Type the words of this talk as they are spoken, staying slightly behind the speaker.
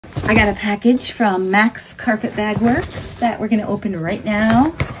I got a package from Max CarpetBag Works that we're gonna open right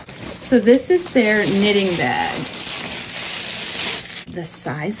now. So this is their knitting bag. The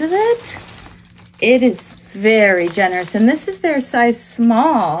size of it is very generous, and this is their size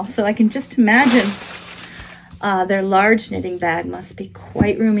small, so I can just imagine their large knitting bag must be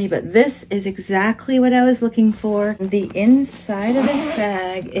quite roomy, but this is exactly what I was looking for. The inside of this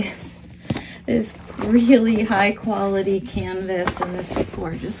bag is really high quality canvas in this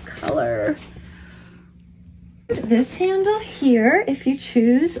gorgeous color. This handle here, if you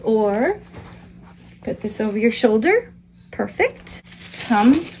choose, or put this over your shoulder, perfect.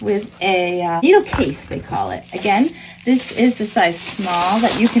 Comes with a needle case, they call it. Again, this is the size small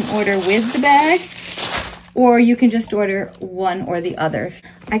that you can order with the bag, or you can just order one or the other.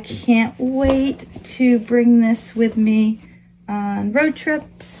 I can't wait to bring this with me on road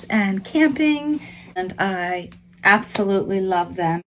trips and camping, and I absolutely love them.